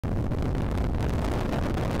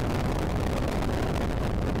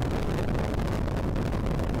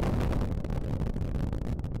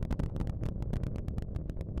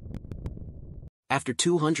After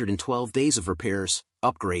 212 days of repairs,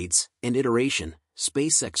 upgrades, and iteration,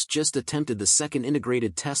 SpaceX just attempted the second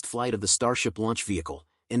integrated test flight of the Starship launch vehicle,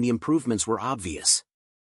 and the improvements were obvious.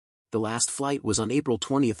 The last flight was on April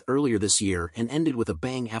 20th earlier this year and ended with a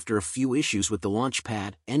bang after a few issues with the launch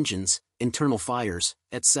pad, engines, internal fires,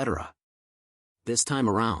 etc. This time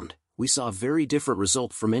around, we saw a very different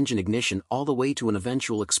result from engine ignition all the way to an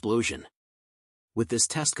eventual explosion. With this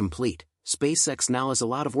test complete, SpaceX now has a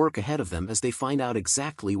lot of work ahead of them as they find out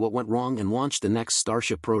exactly what went wrong and launch the next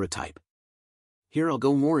Starship prototype. Here I'll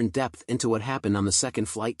go more in depth into what happened on the second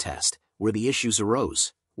flight test, where the issues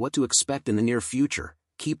arose, what to expect in the near future.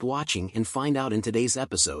 Keep watching and find out in today's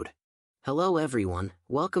episode. Hello everyone,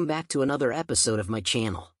 welcome back to another episode of my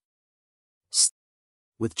channel.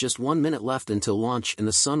 With just 1 minute left until launch and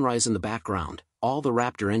the sunrise in the background, all the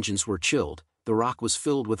Raptor engines were chilled, the rock was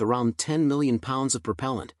filled with around 10 million pounds of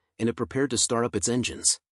propellant, and it prepared to start up its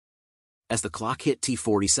engines. As the clock hit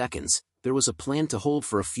T40 seconds, there was a plan to hold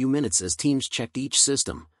for a few minutes as teams checked each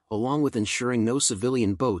system, along with ensuring no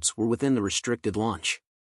civilian boats were within the restricted launch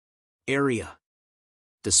area.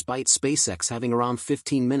 Despite SpaceX having around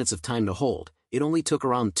 15 minutes of time to hold, it only took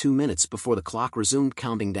around 2 minutes before the clock resumed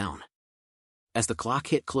counting down. As the clock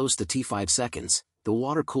hit close to T5 seconds, the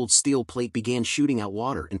water-cooled steel plate began shooting out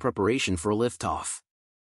water in preparation for a liftoff.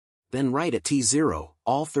 Then right at T0,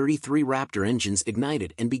 all 33 Raptor engines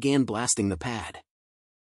ignited and began blasting the pad.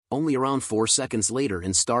 Only around 4 seconds later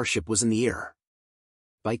and Starship was in the air.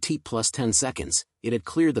 By T+10 seconds, it had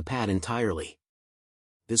cleared the pad entirely.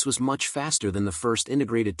 This was much faster than the first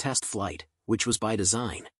integrated test flight, which was by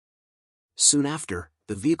design. Soon after,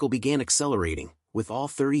 the vehicle began accelerating, with all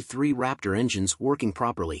 33 Raptor engines working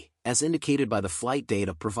properly, as indicated by the flight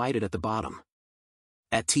data provided at the bottom.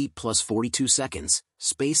 At T+42 seconds,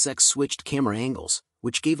 SpaceX switched camera angles,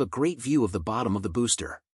 which gave a great view of the bottom of the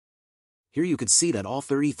booster. Here you could see that all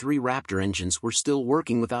 33 Raptor engines were still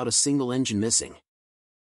working without a single engine missing.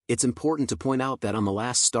 It's important to point out that on the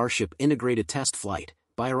last Starship integrated test flight,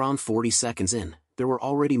 by around 40 seconds in, there were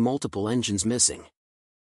already multiple engines missing.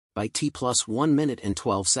 By T+1 minute and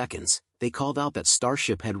 12 seconds, they called out that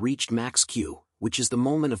Starship had reached max Q, which is the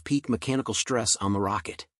moment of peak mechanical stress on the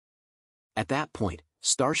rocket. At that point,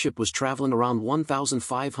 Starship was traveling around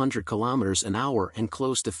 1,500 kilometers an hour and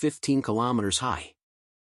close to 15 kilometers high.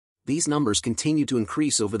 These numbers continue to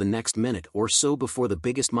increase over the next minute or so before the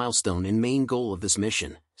biggest milestone and main goal of this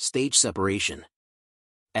mission, stage separation.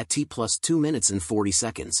 At T+2 minutes and 40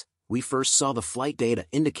 seconds, we first saw the flight data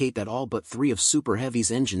indicate that all but 3 of Super Heavy's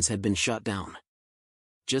engines had been shut down.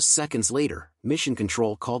 Just seconds later, Mission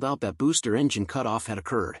Control called out that booster engine cutoff had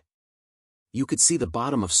occurred. You could see the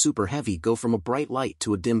bottom of Super Heavy go from a bright light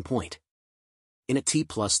to a dim point. In a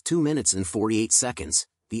T+2 minutes and 48 seconds,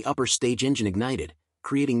 the upper stage engine ignited,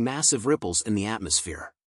 creating massive ripples in the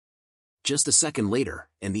atmosphere. Just a second later,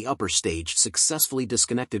 and the upper stage successfully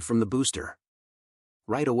disconnected from the booster.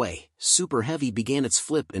 Right away, Super Heavy began its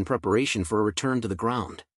flip in preparation for a return to the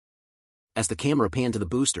ground. As the camera panned to the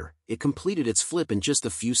booster, it completed its flip in just a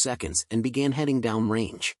few seconds and began heading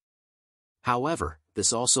downrange. However,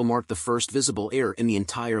 this also marked the first visible error in the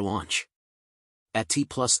entire launch. At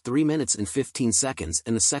T+3 minutes and 15 seconds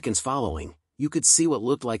and the seconds following, you could see what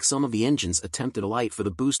looked like some of the engines attempted a light for the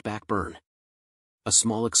boost back burn. A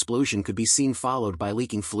small explosion could be seen followed by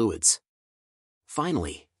leaking fluids.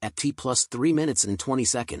 Finally, at T+3 minutes and 20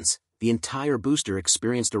 seconds, the entire booster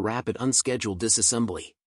experienced a rapid unscheduled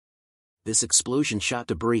disassembly. This explosion shot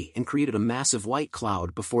debris and created a massive white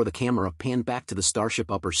cloud before the camera panned back to the Starship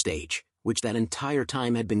upper stage, which that entire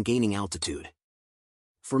time had been gaining altitude.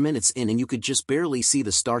 For minutes in and you could just barely see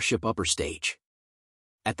the Starship upper stage.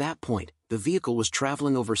 At that point, the vehicle was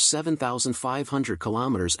traveling over 7,500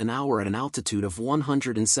 kilometers an hour at an altitude of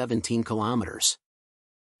 117 kilometers.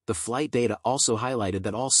 The flight data also highlighted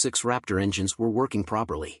that all 6 Raptor engines were working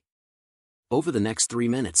properly. Over the next 3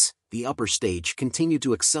 minutes, the upper stage continued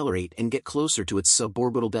to accelerate and get closer to its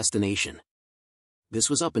suborbital destination. This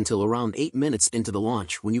was up until around 8 minutes into the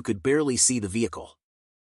launch when you could barely see the vehicle.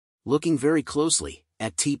 Looking very closely,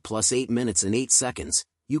 at T+8 minutes and 8 seconds,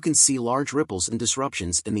 you can see large ripples and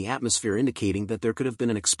disruptions in the atmosphere indicating that there could have been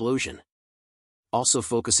an explosion. Also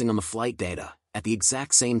focusing on the flight data, at the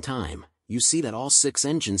exact same time, you see that all 6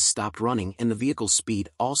 engines stopped running and the vehicle's speed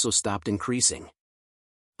also stopped increasing.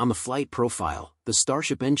 On the flight profile, the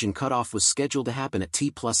Starship engine cutoff was scheduled to happen at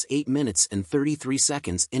T+8 minutes and 33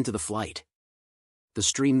 seconds into the flight. The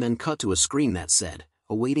stream then cut to a screen that said,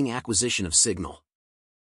 awaiting acquisition of signal.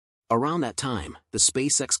 Around that time, the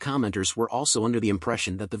SpaceX commenters were also under the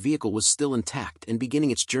impression that the vehicle was still intact and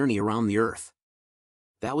beginning its journey around the Earth.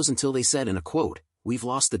 That was until they said in a quote, We've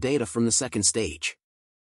lost the data from the second stage.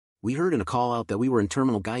 We heard in a call-out that we were in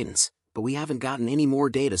terminal guidance, but we haven't gotten any more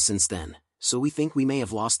data since then, so we think we may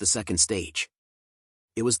have lost the second stage.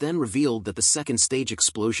 It was then revealed that the second stage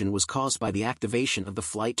explosion was caused by the activation of the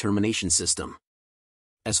flight termination system.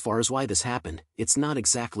 As far as why this happened, it's not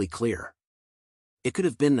exactly clear. It could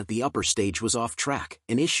have been that the upper stage was off track,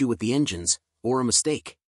 an issue with the engines, or a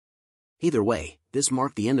mistake. Either way, this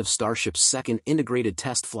marked the end of Starship's second integrated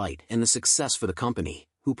test flight and the success for the company,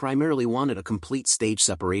 who primarily wanted a complete stage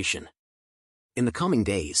separation. In the coming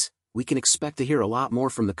days, we can expect to hear a lot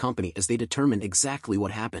more from the company as they determine exactly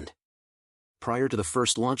what happened. Prior to the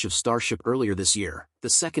first launch of Starship earlier this year, the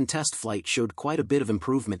second test flight showed quite a bit of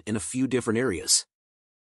improvement in a few different areas.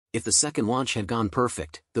 If the second launch had gone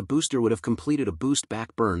perfect, the booster would have completed a boost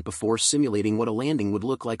back burn before simulating what a landing would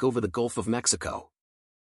look like over the Gulf of Mexico.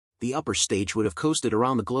 The upper stage would have coasted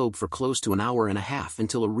around the globe for close to an hour and a half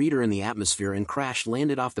until a reader in the atmosphere and crash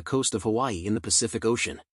landed off the coast of Hawaii in the Pacific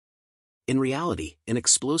Ocean. In reality, an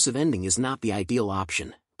explosive ending is not the ideal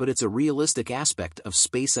option, but it's a realistic aspect of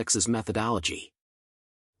SpaceX's methodology.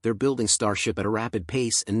 They're building Starship at a rapid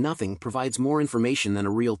pace and nothing provides more information than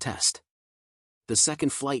a real test. The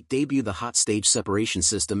second flight debuted the hot stage separation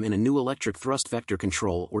system in a new electric thrust vector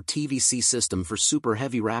control or TVC system for Super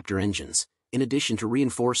Heavy Raptor engines, in addition to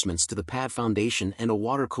reinforcements to the pad foundation and a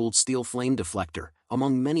water-cooled steel flame deflector,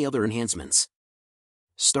 among many other enhancements.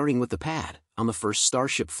 Starting with the pad, on the first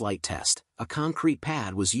Starship flight test, a concrete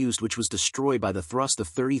pad was used which was destroyed by the thrust of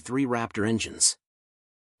 33 Raptor engines.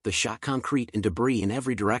 The shot concrete and debris in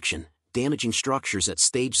every direction, damaging structures at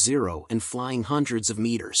stage 0 and flying hundreds of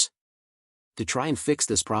meters. To try and fix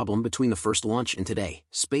this problem between the first launch and today,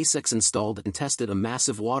 SpaceX installed and tested a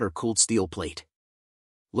massive water-cooled steel plate.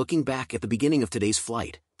 Looking back at the beginning of today's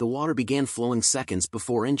flight, the water began flowing seconds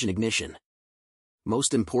before engine ignition.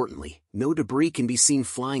 Most importantly, no debris can be seen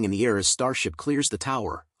flying in the air as Starship clears the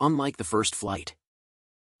tower, unlike the first flight.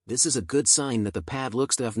 This is a good sign that the pad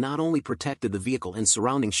looks to have not only protected the vehicle and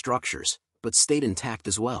surrounding structures, but stayed intact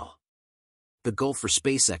as well. The goal for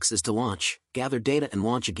SpaceX is to launch, gather data and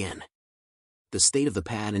launch again. The state of the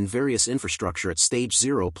pad and various infrastructure at stage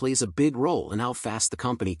 0 plays a big role in how fast the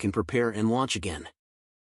company can prepare and launch again.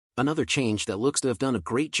 Another change that looks to have done a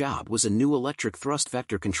great job was a new electric thrust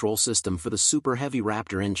vector control system for the Super Heavy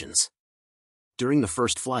Raptor engines. During the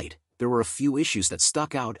first flight, there were a few issues that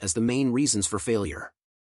stuck out as the main reasons for failure.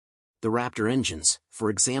 The Raptor engines, for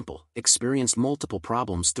example, experienced multiple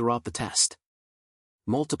problems throughout the test.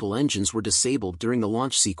 Multiple engines were disabled during the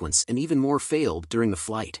launch sequence and even more failed during the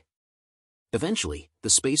flight. Eventually, the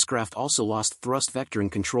spacecraft also lost thrust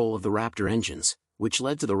vectoring control of the Raptor engines, which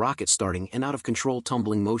led to the rocket starting in out-of-control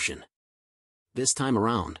tumbling motion. This time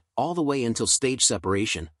around, all the way until stage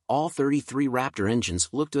separation, all 33 Raptor engines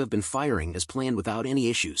looked to have been firing as planned without any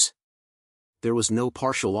issues. There was no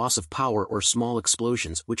partial loss of power or small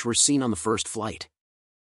explosions which were seen on the first flight.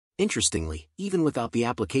 Interestingly, even without the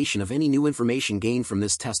application of any new information gained from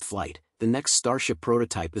this test flight, the next Starship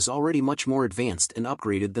prototype is already much more advanced and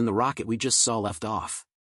upgraded than the rocket we just saw left off.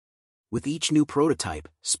 With each new prototype,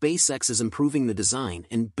 SpaceX is improving the design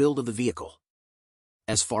and build of the vehicle.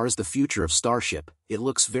 As far as the future of Starship, it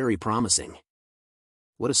looks very promising.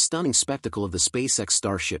 What a stunning spectacle of the SpaceX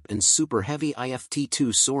Starship and Super Heavy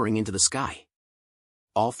IFT-2 soaring into the sky.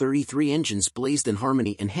 All 33 engines blazed in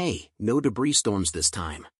harmony and hey, no debris storms this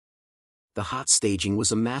time. The hot staging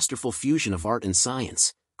was a masterful fusion of art and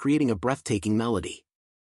science, creating a breathtaking melody.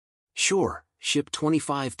 Sure, Ship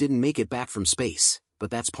 25 didn't make it back from space, but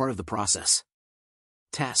that's part of the process.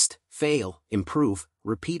 Test, fail, improve,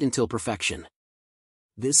 repeat until perfection.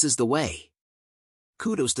 This is the way.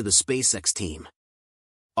 Kudos to the SpaceX team.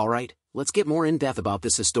 Alright, let's get more in-depth about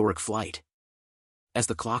this historic flight. As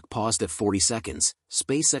the clock paused at 40 seconds,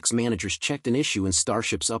 SpaceX managers checked an issue in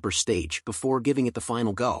Starship's upper stage before giving it the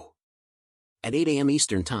final go. At 8 a.m.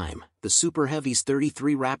 Eastern Time, the Super Heavy's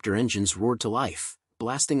 33 Raptor engines roared to life,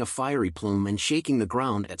 blasting a fiery plume and shaking the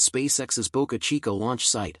ground at SpaceX's Boca Chica launch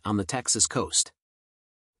site on the Texas coast.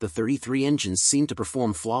 The 33 engines seemed to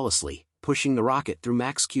perform flawlessly, pushing the rocket through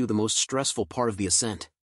Max Q, the most stressful part of the ascent.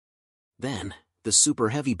 Then, the Super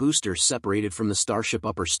Heavy booster separated from the Starship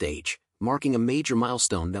upper stage, marking a major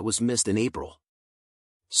milestone that was missed in April.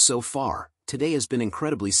 So far, today has been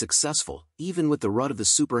incredibly successful, even with the rut of the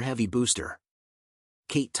Super Heavy booster.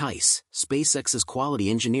 Kate Tice, SpaceX's quality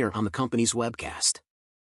engineer on the company's webcast.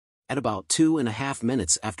 At about 2.5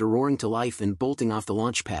 minutes after roaring to life and bolting off the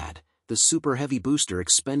launch pad, the Super Heavy booster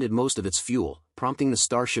expended most of its fuel, prompting the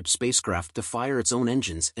Starship spacecraft to fire its own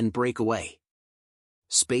engines and break away.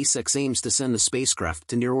 SpaceX aims to send the spacecraft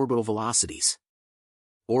to near-orbital velocities.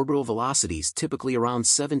 Orbital velocities typically around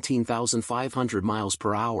 17,500 miles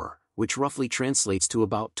per hour, which roughly translates to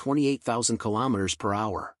about 28,000 kilometers per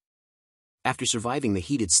hour. After surviving the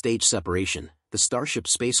heated stage separation, the Starship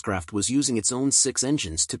spacecraft was using its own 6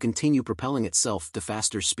 engines to continue propelling itself to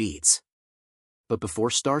faster speeds. But before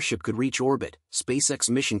Starship could reach orbit, SpaceX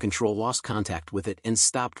Mission Control lost contact with it and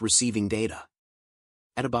stopped receiving data.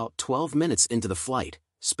 At about 12 minutes into the flight,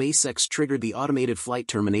 SpaceX triggered the automated flight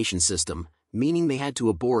termination system, meaning they had to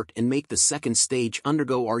abort and make the second stage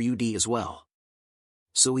undergo RUD as well.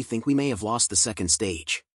 So we think we may have lost the second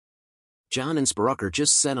stage. John Inspiraker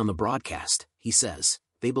just said on the broadcast, he says,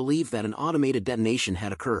 they believe that an automated detonation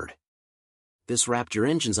had occurred. This wrapped your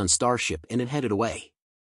engines on Starship and it headed away.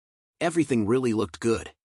 Everything really looked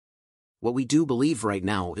good. What we do believe right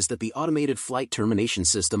now is that the automated flight termination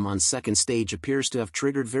system on second stage appears to have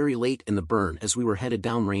triggered very late in the burn as we were headed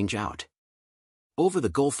downrange out over the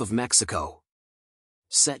Gulf of Mexico,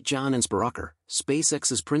 said John Inspiraker,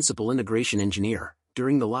 SpaceX's principal integration engineer,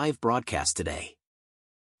 during the live broadcast today.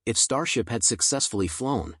 If Starship had successfully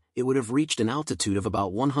flown, it would have reached an altitude of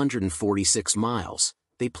about 146 miles.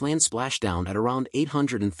 They planned splashdown at around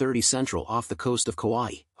 830 Central off the coast of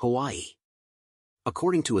Kauai, Hawaii.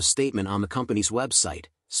 According to a statement on the company's website,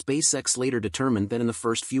 SpaceX later determined that in the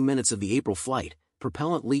first few minutes of the April flight,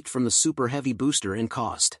 propellant leaked from the Super Heavy booster and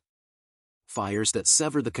caused fires that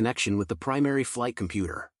severed the connection with the primary flight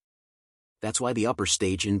computer. That's why the upper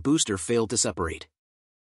stage and booster failed to separate.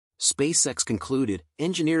 SpaceX concluded,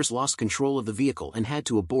 engineers lost control of the vehicle and had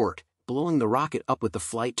to abort, blowing the rocket up with the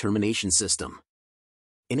flight termination system.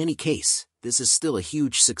 In any case, this is still a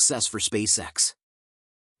huge success for SpaceX.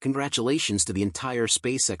 Congratulations to the entire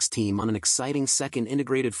SpaceX team on an exciting second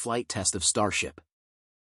integrated flight test of Starship.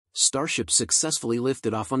 Starship successfully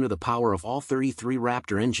lifted off under the power of all 33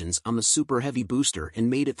 Raptor engines on the Super Heavy booster and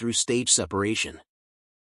made it through stage separation.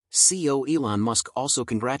 CEO Elon Musk also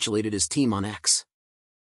congratulated his team on X.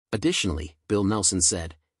 Additionally, Bill Nelson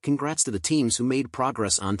said, congrats to the teams who made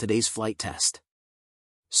progress on today's flight test.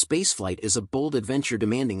 Spaceflight is a bold adventure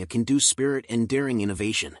demanding a can-do spirit and daring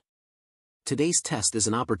innovation. Today's test is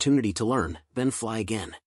an opportunity to learn, then fly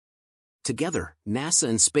again. Together, NASA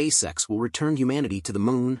and SpaceX will return humanity to the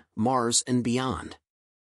Moon, Mars, and beyond.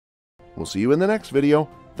 We'll see you in the next video.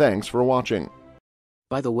 Thanks for watching.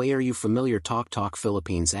 By the way, are you familiar Tok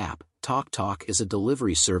Philippines app? Tok is a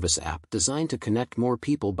delivery service app designed to connect more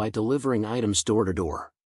people by delivering items door to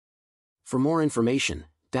door. For more information,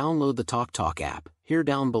 download the Tok app, here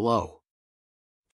down below.